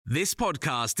This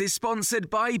podcast is sponsored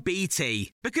by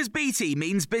BT, because BT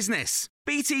means business.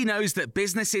 BT knows that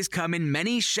businesses come in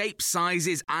many shapes,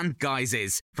 sizes and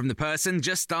guises, from the person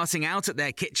just starting out at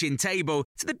their kitchen table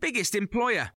to the biggest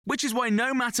employer, which is why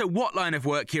no matter what line of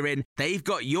work you're in, they've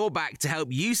got your back to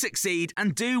help you succeed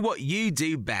and do what you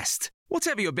do best.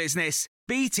 Whatever your business,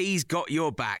 BT's got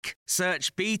your back.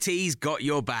 Search BT's got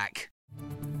your back.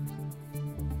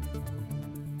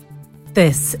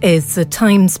 This is the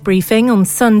Times briefing on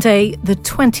Sunday, the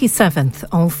 27th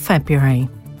of February.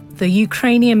 The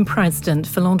Ukrainian President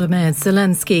Volodymyr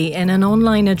Zelensky, in an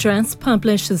online address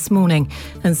published this morning,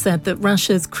 has said that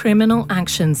Russia's criminal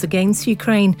actions against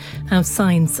Ukraine have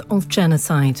signs of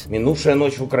genocide. Минувшая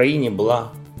ночь в Украине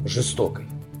была жестокой.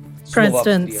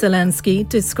 President Zelensky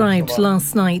described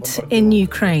last night in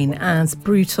Ukraine as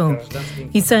brutal.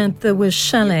 He said there was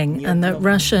shelling and that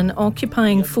Russian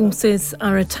occupying forces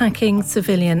are attacking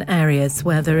civilian areas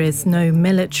where there is no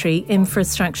military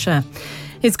infrastructure.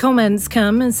 His comments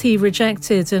come as he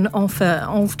rejected an offer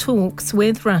of talks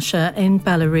with Russia in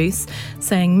Belarus,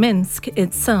 saying Minsk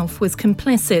itself was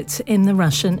complicit in the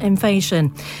Russian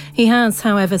invasion. He has,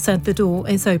 however, said the door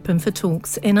is open for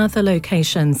talks in other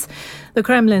locations. The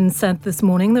Kremlin said this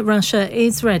morning that Russia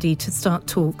is ready to start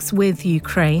talks with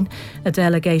Ukraine. A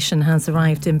delegation has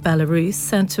arrived in Belarus,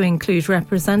 said to include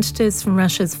representatives from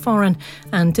Russia's foreign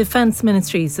and defence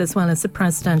ministries, as well as the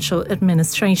presidential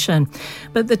administration.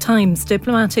 But the Times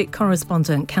diplomatic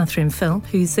correspondent Catherine Phil,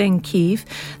 who's in Kyiv,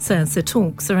 says the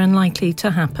talks are unlikely to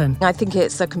happen. I think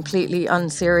it's a completely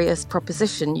unserious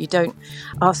proposition. You don't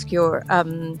ask your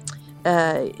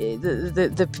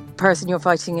the person you're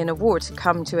fighting in a war to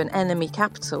come to an enemy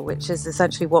capital, which is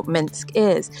essentially what Minsk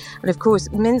is. And of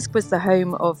course, Minsk was the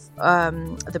home of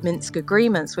the Minsk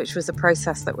agreements, which was a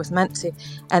process that was meant to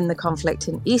end the conflict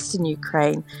in eastern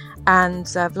Ukraine. And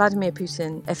Vladimir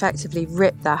Putin effectively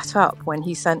ripped that up when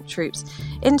he sent troops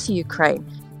into Ukraine.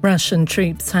 Russian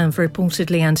troops have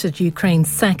reportedly entered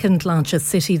Ukraine's second largest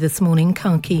city this morning,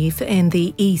 Kharkiv, in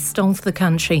the east of the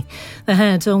country. The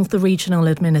head of the regional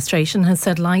administration has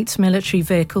said light military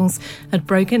vehicles had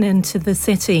broken into the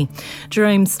city.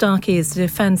 Jerome Starkey is the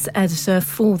defence editor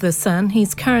for The Sun.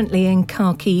 He's currently in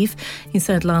Kharkiv. He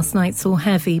said last night saw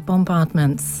heavy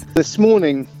bombardments. This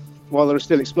morning, while there are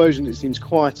still explosions, it seems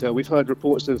quieter. We've heard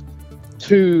reports of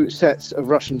two sets of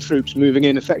Russian troops moving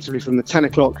in effectively from the 10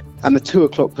 o'clock and the 2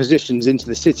 o'clock positions into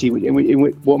the city in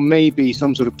what may be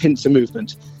some sort of pincer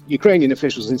movement. Ukrainian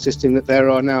officials insisting that there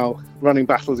are now running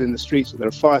battles in the streets, that there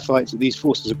are firefights, that these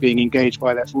forces are being engaged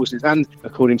by their forces, and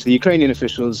according to the Ukrainian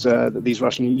officials, that these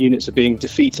Russian units are being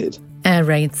defeated. Air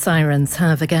raid sirens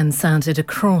have again sounded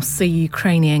across the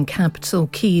Ukrainian capital,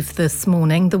 Kyiv, this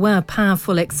morning. There were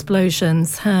powerful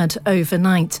explosions heard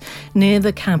overnight near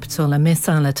the capital. A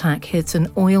missile attack hit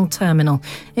an oil terminal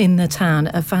in the town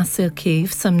of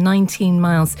Vasilkiv, some 19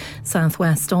 miles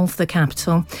southwest of the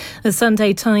capital. The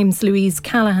Sunday Times' Louise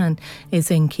Callahan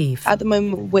is in Kyiv. At the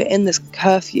moment, we're in this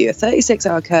curfew, a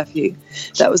 36-hour curfew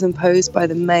that was imposed by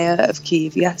the mayor of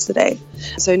Kyiv yesterday.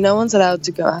 So no one's allowed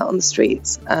to go out on the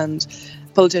streets, and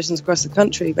politicians across the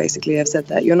country basically have said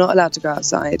that you're not allowed to go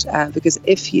outside because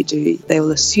if you do, they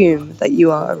will assume that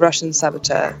you are a Russian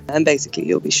saboteur and basically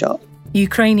you'll be shot.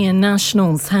 Ukrainian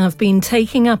nationals have been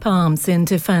taking up arms in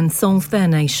defence of their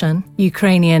nation.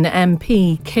 Ukrainian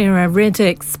MP Kira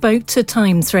Riddick spoke to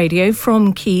Times Radio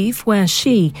from Kyiv, where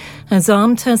she has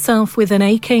armed herself with an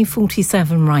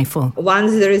AK-47 rifle.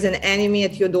 Once there is an enemy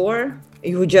at your door,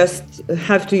 you just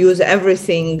have to use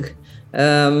everything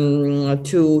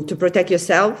to protect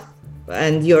yourself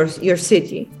and your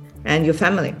city and your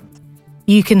family.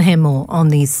 You can hear more on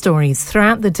these stories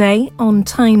throughout the day on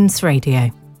Times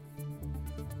Radio.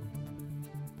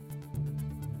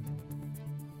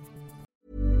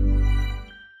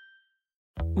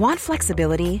 Want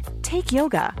flexibility? Take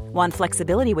yoga. Want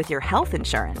flexibility with your health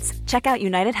insurance? Check out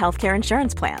United Healthcare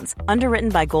Insurance Plans. Underwritten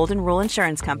by Golden Rule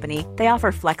Insurance Company, they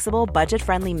offer flexible,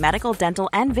 budget-friendly medical, dental,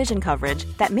 and vision coverage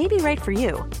that may be right for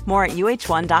you. More at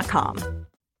UH1.com.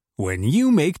 When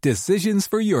you make decisions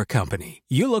for your company,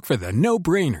 you look for the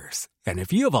no-brainers. And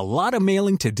if you have a lot of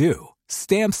mailing to do,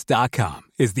 Stamps.com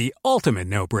is the ultimate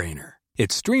no-brainer.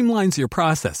 It streamlines your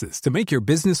processes to make your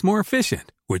business more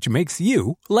efficient, which makes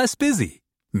you less busy.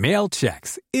 Mail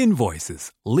checks,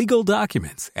 invoices, legal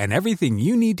documents, and everything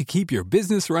you need to keep your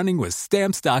business running with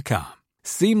Stamps.com.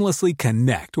 Seamlessly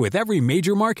connect with every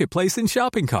major marketplace and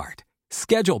shopping cart.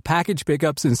 Schedule package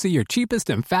pickups and see your cheapest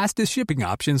and fastest shipping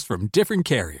options from different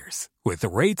carriers. With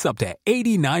rates up to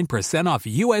 89% off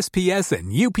USPS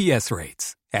and UPS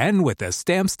rates. And with the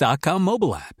Stamps.com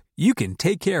mobile app, you can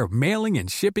take care of mailing and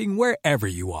shipping wherever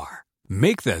you are.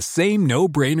 Make the same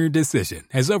no-brainer decision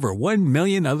as over 1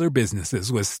 million other businesses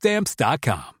with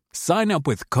Stamps.com. Sign up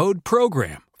with Code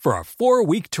PROGRAM for a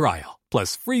 4-week trial,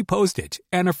 plus free postage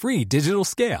and a free digital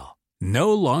scale.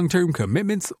 No long-term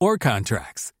commitments or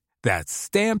contracts. That's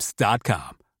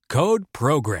Stamps.com. Code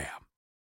PROGRAM.